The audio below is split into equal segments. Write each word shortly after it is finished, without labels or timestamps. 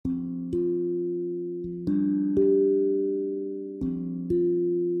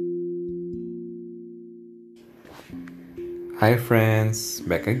Hi friends,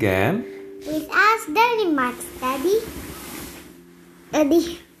 back again. With us, Daddy Max, Daddy.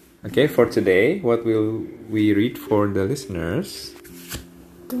 Okay, for today, what will we read for the listeners?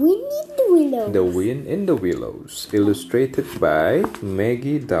 The Wind in the Willows. The Wind in the Willows, illustrated by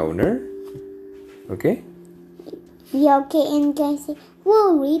Maggie Downer. Okay? Yeah, okay, and Casey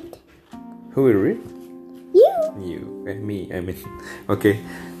will read. Who will read? You. You and me, Okay,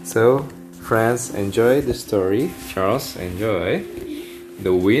 so friends, enjoy the story. Charles, enjoy.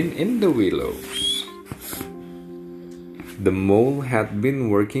 The Wind in the Willows. The mole had been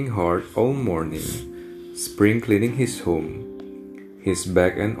working hard all morning, spring cleaning his home. His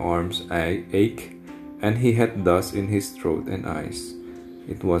back and arms ached, and he had dust in his throat and eyes.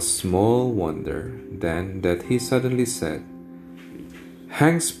 It was small wonder then that he suddenly said,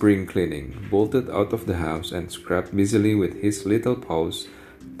 Hank Spring Cleaning bolted out of the house and scrubbed busily with his little paws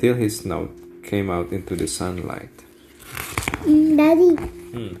till his snout came out into the sunlight. Daddy,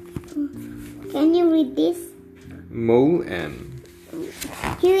 can you read this? Mole and...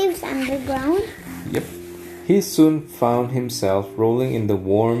 He lives underground? Yep. He soon found himself rolling in the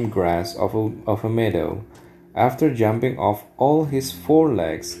warm grass of a meadow. After jumping off all his 4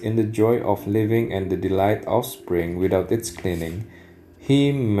 legs in the joy of living and the delight of spring without its cleaning,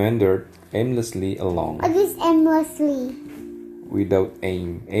 he meandered aimlessly along. What is aimlessly? Without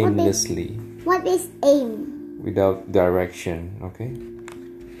aim. Aimlessly. What is aim? Without direction. Okay?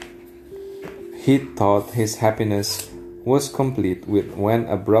 He thought his happiness was complete when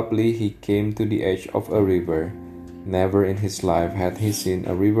abruptly he came to the edge of a river. Never in his life had he seen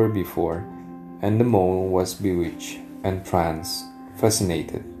a river before, and the mole was bewitched, entranced,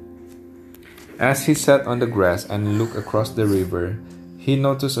 fascinated. As he sat on the grass and looked across the river, he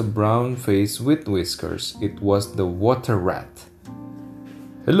noticed a brown face with whiskers. It was the water rat.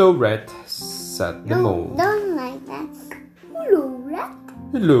 "Hello, rat," said the mole. Don't like that. Hello, rat.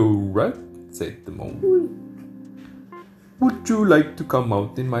 "Hello, rat," said the mole. "Would you like to come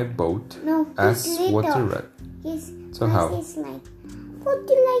out in my boat?" No, asked Water Rat. So how? Like, would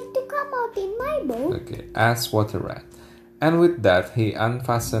you like to come out in my boat? Okay, asked Water Rat. And with that, he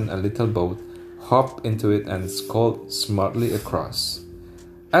unfastened a little boat, hopped into it, and sculled smartly across.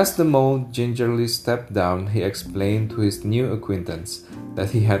 As the mole gingerly stepped down, he explained to his new acquaintance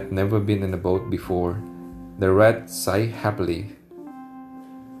that he had never been in a boat before. The rat sighed happily.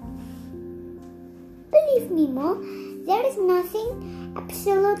 Believe me, Mo, there is nothing,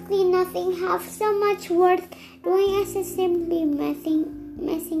 absolutely nothing half so much worth doing as simply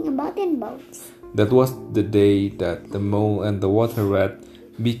messing about in boats. That was the day that the mole and the water rat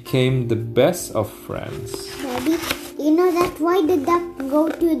became the best of friends. Daddy, you know that why the duck go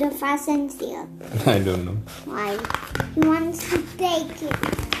to the fastened seal? I don't know. Why? He wants to take it.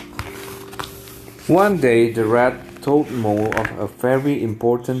 One day, the rat told Mole of a very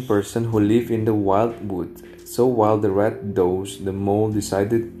important person who lived in the wildwood. So while the rat dozed, the mole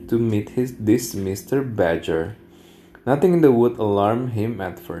decided to meet this Mr. Badger. Nothing in the wood alarmed him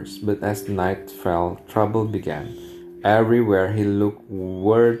at first, but as night fell, trouble began. Everywhere he looked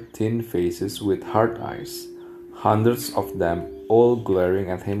were thin faces with hard eyes, hundreds of them, all glaring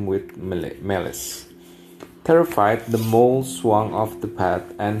at him with malice. Terrified, the mole swung off the path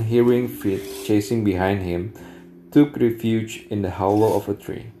and, hearing feet chasing behind him, took refuge in the hollow of a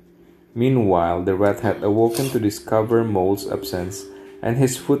tree. Meanwhile, the rat had awoken to discover Mole's absence and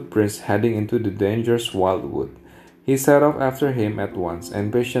his footprints heading into the dangerous wildwood. He set off after him at once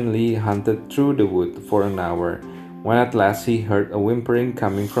and patiently hunted through the wood for an hour, when at last he heard a whimpering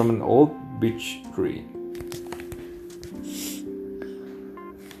coming from an old beech tree.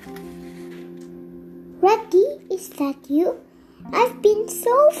 Ratty, is that you? I've been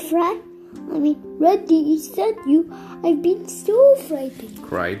so frightened. Ratty, is that you? I've been so frightened,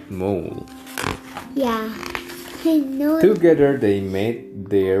 cried Mole. Yeah, I know. Together they made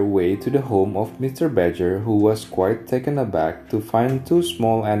their way to the home of Mr. Badger, who was quite taken aback to find 2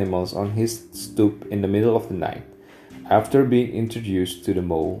 small animals on his stoop in the middle of the night. After being introduced to the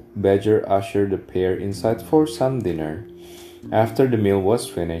mole, Badger ushered the pair inside for some dinner. After the meal was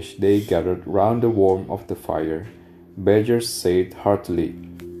finished, they gathered round the warmth of the fire. Badger said heartily,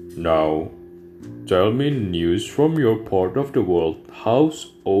 "Now, tell me news from your part of the world.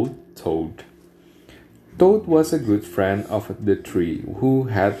 How's old Toad?" Toad was a good friend of the tree, who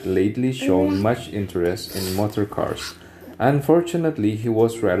had lately shown much interest in motor cars. Unfortunately, he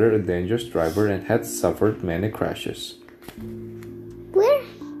was rather a dangerous driver and had suffered many crashes.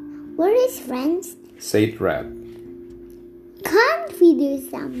 Where is friends? Said Rat. Can't we do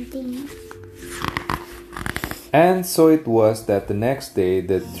something? And so it was that the next day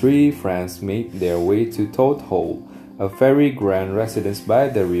the 3 friends made their way to Toad Hole, a very grand residence by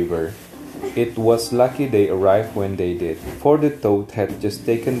the river. It was lucky they arrived when they did, for the Toad had just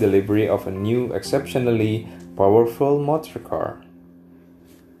taken delivery of a new, exceptionally powerful motor car.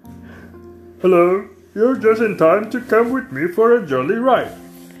 Hello, you're just in time to come with me for a jolly ride,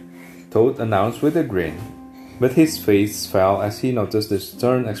 Toad announced with a grin, but his face fell as he noticed the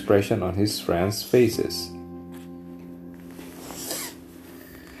stern expression on his friends' faces.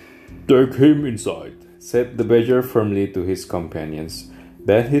 Take him inside, said the Badger firmly to his companions.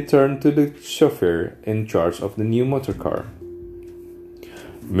 Then he turned to the chauffeur in charge of the new motor car.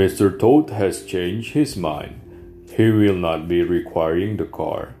 Mr. Toad has changed his mind. He will not be requiring the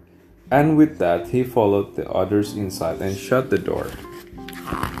car. And with that, he followed the others inside and shut the door.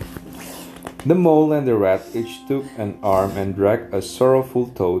 The Mole and the Rat each took an arm and dragged a sorrowful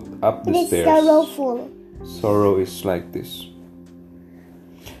Toad up the stairs. Sorrowful. Sorrow is like this.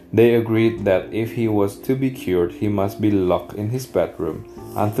 They agreed that if he was to be cured, he must be locked in his bedroom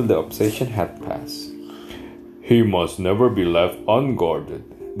until the obsession had passed. He must never be left unguarded,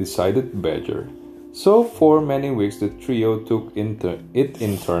 decided Badger. So for many weeks the trio took it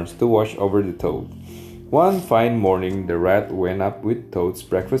in turns to watch over the Toad. One fine morning the Rat went up with Toad's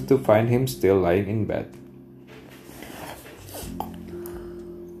breakfast to find him still lying in bed.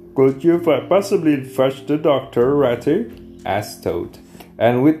 Could you possibly fetch the doctor, Ratty? asked Toad.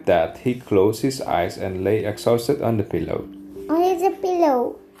 And with that he closed his eyes and lay exhausted on the pillow. What is a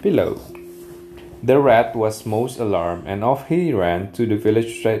pillow? Pillow. The Rat was most alarmed, and off he ran to the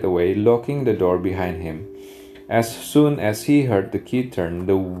village straight away, locking the door behind him. As soon as he heard the key turn,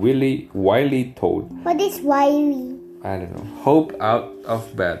 the wily Toad, What is wily? hopped out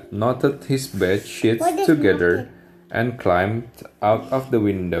of bed, knotted his bed sheets together, and climbed out of the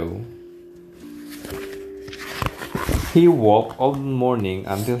window. He walked all morning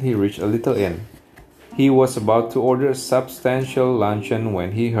until he reached a little inn. He was about to order a substantial luncheon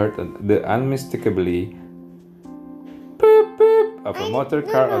when he heard the unmistakably boop boop of a motor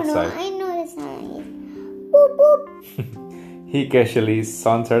car outside. I know the sound. Boop boop. He casually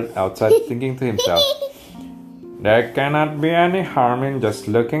sauntered outside, thinking to himself, "There cannot be any harm in just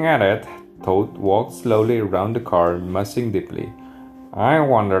looking at it." Toad walked slowly around the car, musing deeply. "I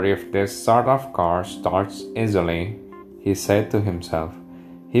wonder if this sort of car starts easily," he said to himself.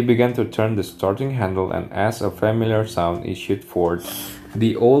 He began to turn the starting handle, and as a familiar sound issued forth,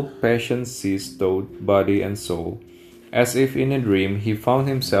 the old passion seized Toad's body and soul. As if in a dream, he found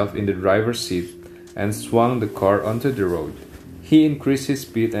himself in the driver's seat and swung the car onto the road. He increased his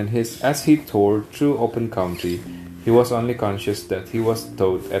speed, and as he tore through open country, he was only conscious that he was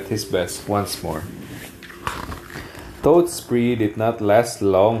Toad at his best once more. Toad's spree did not last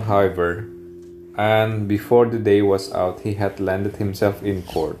long, however, and before the day was out, he had landed himself in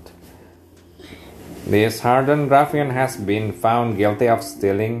court. "This hardened ruffian has been found guilty of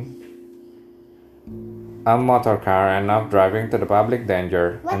stealing a motor car and of driving to the public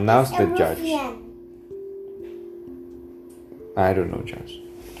danger," announced the judge. I don't know, Judge.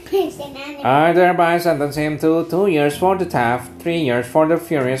 "I thereby sentence him to 2 years for the theft, 3 years for the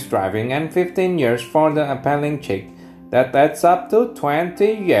furious driving, and 15 years for the appalling cheek. That adds up to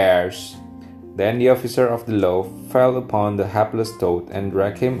 20 years. Then the officer of the law fell upon the hapless Toad and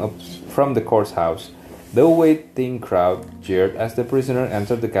dragged him up from the courthouse. The waiting crowd jeered as the prisoner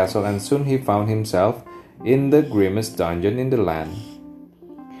entered the castle, and soon he found himself in the grimmest dungeon in the land.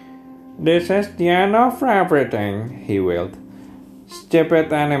 "This is the end of everything," he wailed. "Stupid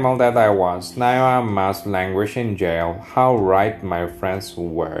animal that I was, now I must languish in jail. How right my friends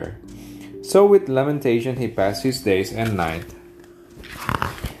were." So with lamentation he passed his days and night.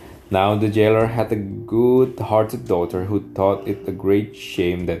 Now the jailer had a good-hearted daughter who thought it a great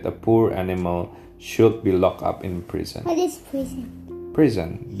shame that a poor animal should be locked up in prison. What is prison?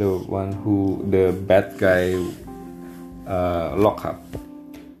 Prison, the one who the bad guy locked up.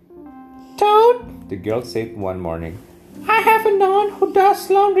 "Toad," the girl said one morning, "I have a nun who does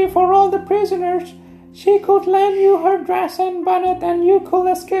laundry for all the prisoners. She could lend you her dress and bonnet, and you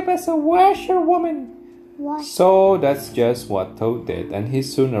could escape as a washerwoman." What? So that's just what Toad did, and he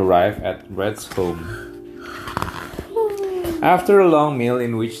soon arrived at Rat's home. After a long meal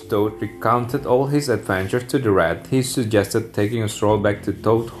in which Toad recounted all his adventures to the Rat, he suggested taking a stroll back to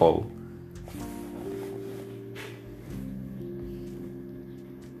Toad Hall.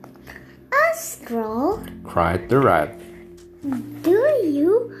 A stroll? Cried the Rat. Do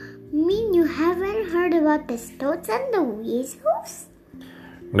you mean you haven't heard about the Toads and the Weasels?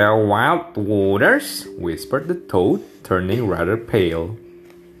 "The wild waters," whispered the Toad, turning rather pale.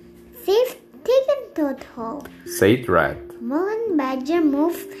 They've taken Toad Hall. Said Rat. Mole and Badger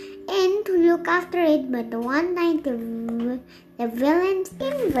moved and to look after it, but one night the villains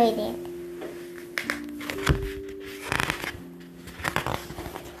invaded.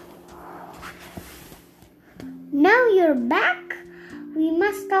 Now you're back. We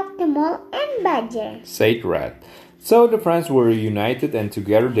must stop the mole and Badger, said Rat. So the friends were reunited and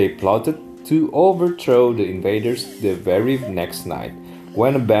together they plotted to overthrow the invaders the very next night,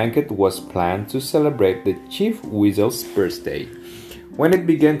 when a banquet was planned to celebrate the Chief Weasel's birthday. When it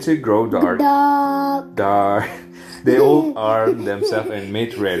began to grow dark, they all armed themselves and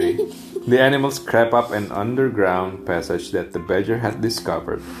made ready. The animals crept up an underground passage that the Badger had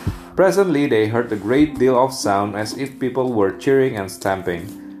discovered. Presently they heard a great deal of sound as if people were cheering and stamping.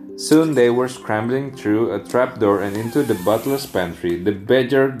 Soon they were scrambling through a trapdoor and into the butler's pantry. The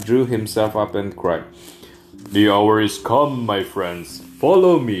Badger drew himself up and cried, "The hour is come, my friends.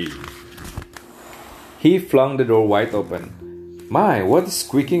 Follow me." He flung the door wide open. My, what a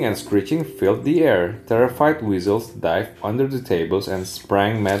squeaking and screeching filled the air. Terrified weasels dived under the tables and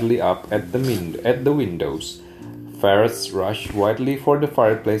sprang madly up at the windows. Ferrets rushed wildly for the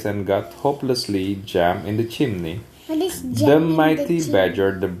fireplace and got hopelessly jammed in the chimney. The mighty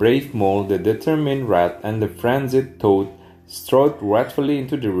Badger, the brave Mole, the determined Rat, and the frenzied Toad strode wrathfully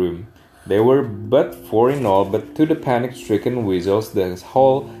into the room. They were but 4 in all, but to the panic-stricken weasels the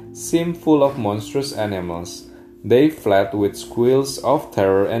hall seemed full of monstrous animals. They fled with squeals of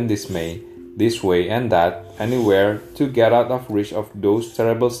terror and dismay, this way and that, anywhere, to get out of reach of those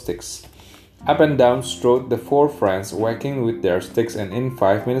terrible sticks. Up and down strode the 4 friends, whacking with their sticks, and in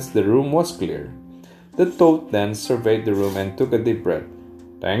 5 minutes the room was clear. The Toad then surveyed the room and took a deep breath.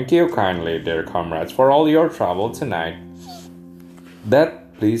 "Thank you kindly, dear comrades, for all your trouble tonight."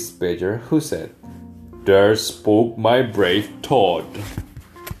 That pleased Badger, who said, "There spoke my brave Toad."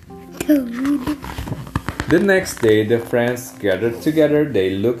 The next day the friends gathered together.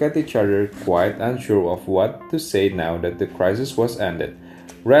 They looked at each other, quite unsure of what to say now that the crisis was ended.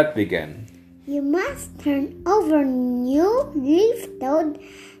 Rat began. "You must turn over new leaf, Toad.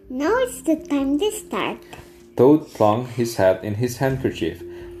 Now it's the time to start." Toad flung his head in his handkerchief,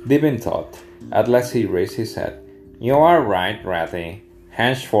 deep in thought. At last he raised his head. "You are right, Ratty.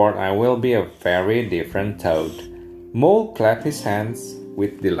 Henceforth I will be a very different Toad." Mole clapped his hands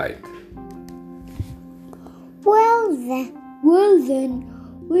with delight. Well then,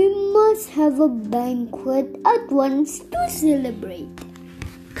 we must have a banquet at once to celebrate."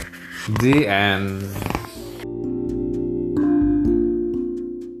 The end.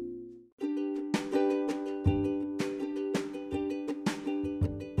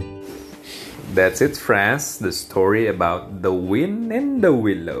 That's it, friends. The story about the wind and the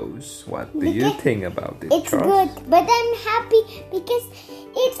willows. What do you think about it, It's Charles? good, but I'm happy because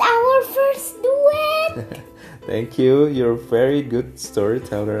it's our first duet. Thank you. You're a very good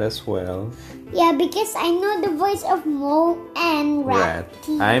storyteller as well. Yeah, because I know the voice of Mole and Rat.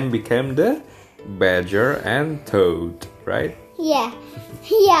 I became the Badger and Toad, right? Yeah,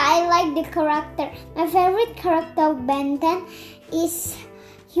 I like the character. My favorite character of Ben 10 is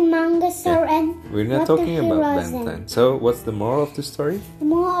Humongosaur and We're not Water talking about Heroism. Ben 10. So, what's the moral of the story? The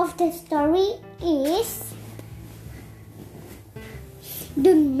moral of the story is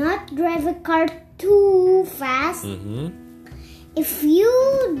do not drive a car too fast. If you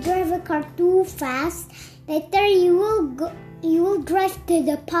drive a car too fast, later you will drive to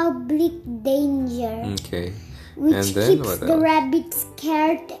the public danger. Okay. Which And then keeps what the else? rabbit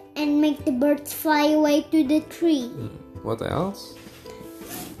scared and make the birds fly away to the tree. What else?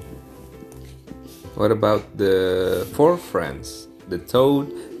 What about the 4 friends? The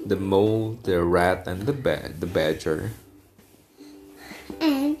Toad, the Mole, the Rat, and the Badger.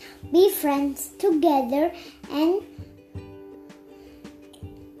 And be friends together, and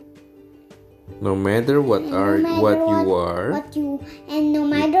no matter what you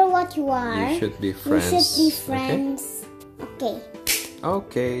are, you should be friends. You should be friends. Okay.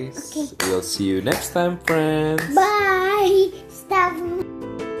 Okay. We'll see you next time, friends. Bye. Stop.